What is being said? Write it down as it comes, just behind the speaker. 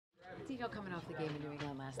detail coming off the game in New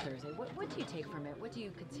England last Thursday. What do you take from it? What do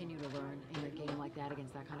you continue to learn in a game like that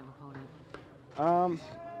against that kind of opponent?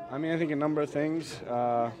 I mean, I think a number of things.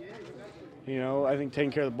 I think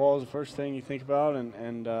taking care of the ball is the first thing you think about,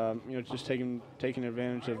 and just taking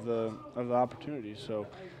advantage of the opportunities. So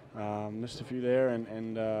missed a few there,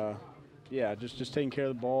 just taking care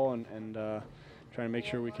of the ball and trying to make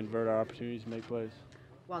sure we convert our opportunities and make plays.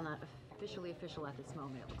 While not officially official at this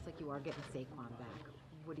moment, it looks like you are getting Saquon back.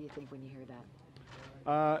 What do you think when you hear that?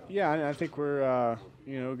 I think we're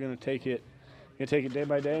going to take it day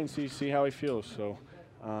by day and see how he feels. So.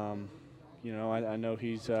 I know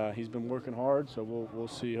he's been working hard, so we'll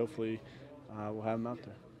see. Hopefully, we'll have him out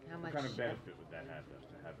there. What kind of benefit would that have us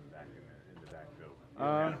to have him back in the backfield?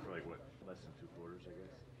 Had him for less than 2 quarters, I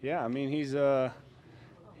guess. Yeah, I mean he's a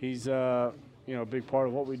big part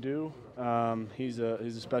of what we do. He's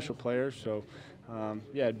a special player, so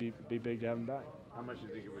it'd be big to have him back. How much do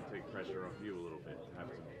you think it would take pressure off you a little bit to have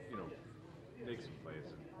to make some plays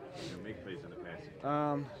and make plays in the passing?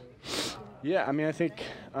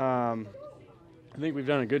 I think we've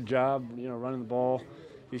done a good job, running the ball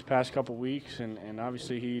these past couple weeks, and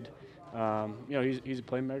obviously he's a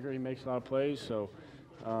playmaker. He makes a lot of plays, so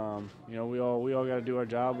we all got to do our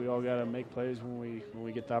job. We all got to make plays when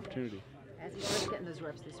we get the opportunity. As he starts getting those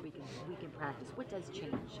reps this week in practice, what does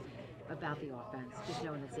change about the offense, just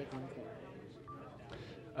knowing that Saquon's there?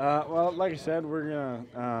 Well, like I said, we're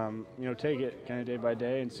gonna take it kind of day by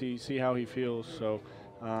day and see how he feels. So,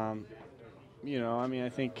 I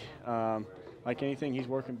think like anything, he's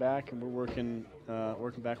working back, and we're working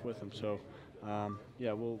back with him. So,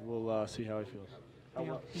 we'll see how he feels. Did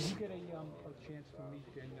you get a chance to meet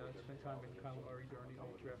and spend time with Kyler Murray during the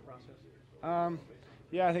draft process?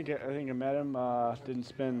 I think I met him. Didn't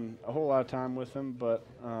spend a whole lot of time with him, but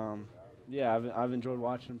I've enjoyed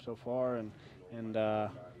watching him so far, and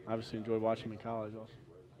obviously enjoyed watching him in college also.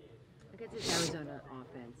 Against this Arizona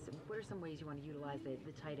offense, what are some ways you want to utilize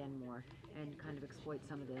the tight end more and kind of exploit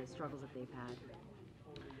some of the struggles that they've had?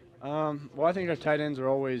 Well, I think our tight ends are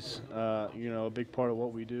always, a big part of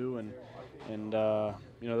what we do, and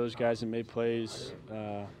those guys have made plays,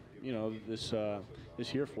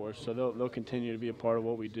 this year for us. So they'll continue to be a part of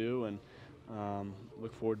what we do, and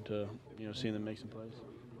look forward to seeing them make some plays.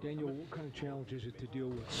 Daniel, what kind of challenge is it to deal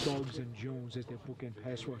with Suggs and Jones as their bookend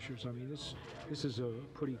pass rushers? I mean, this is a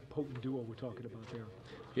pretty potent duo we're talking about there.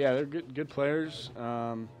 Yeah, they're good players.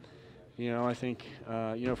 I think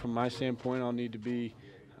from my standpoint, I'll need to be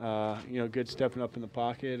good stepping up in the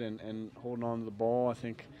pocket and holding on to the ball. I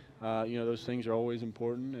think those things are always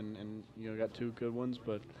important, and got 2 good ones,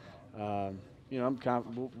 but I'm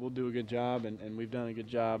confident we'll do a good job, and we've done a good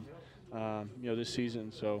job this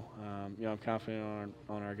season. So I'm confident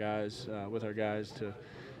on our guys, with our guys to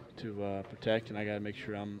protect, and I got to make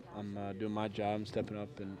sure I'm doing my job and stepping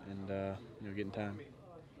up and getting time.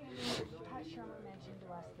 Pat Shermer mentioned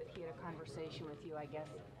to us that he had a conversation with you, I guess,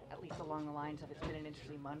 at least along the lines of it's been an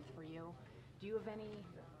interesting month for you. Do you have any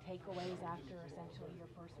takeaways after essentially your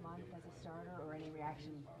first month as a starter, or any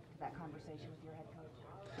reaction to that conversation with your head coach?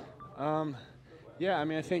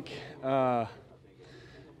 I think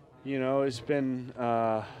it's been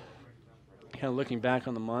kind of looking back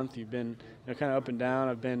on the month. You've been kind of up and down.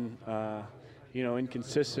 I've been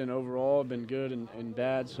inconsistent overall. I've been good and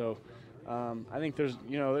bad. So I think there's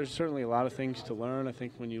certainly a lot of things to learn. I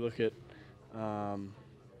think when you look at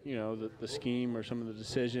the scheme or some of the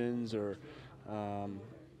decisions or some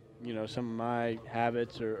of my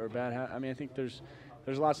habits or bad habits. I mean, I think there's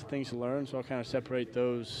lots of things to learn. So I'll kind of separate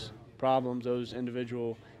those problems, those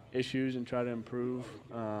individual issues, and try to improve.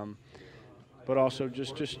 But also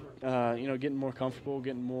just getting more comfortable,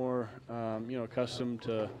 getting more accustomed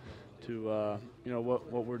to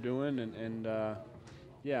what we're doing, and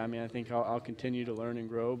I think I'll continue to learn and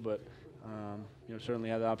grow, but certainly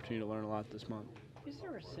have the opportunity to learn a lot this month. Is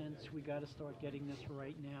there a sense we got to start getting this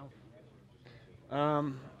right now?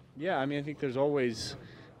 I think there's always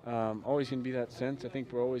going to be that sense. I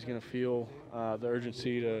think we're always going to feel the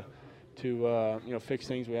urgency to fix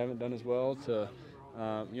things we haven't done as well, to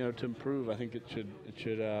improve. I think it should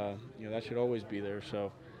that should always be there.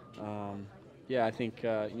 So I think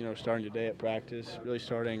starting today at practice, really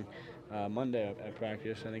starting Monday at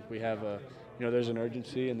practice, I think we have there's an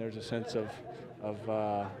urgency and there's a sense of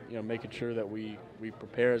making sure that we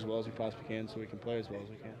prepare as well as we possibly can so we can play as well as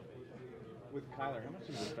we can. With Kyler, how much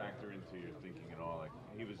does it factor into your thinking at all? Like,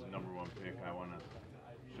 he was the number 1 pick. I want to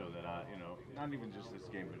show that not even just this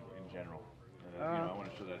game, but in general. I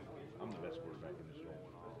want to show that I'm the best quarterback in this role.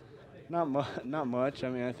 Not much. I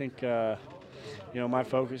mean, I think my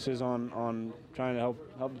focus is on trying to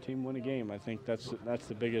help the team win a game. I think that's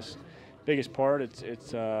the biggest part.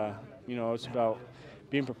 It's about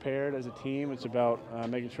being prepared as a team. It's about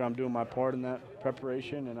making sure I'm doing my part in that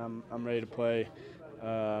preparation, and I'm ready to play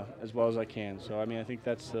as well as I can. So I think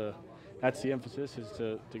that's the emphasis, is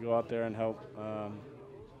to go out there and help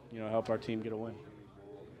our team get a win.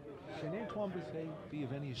 Can Antoine Bethea be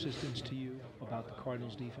of any assistance to you about the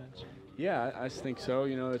Cardinals' defense? Yeah, I think so.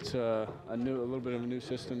 It's a little bit of a new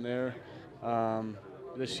system there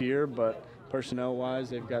this year, but personnel-wise,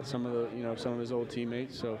 they've got some of his old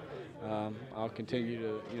teammates. So I'll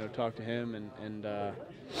continue to talk to him and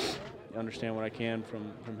understand what I can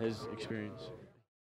from his experience.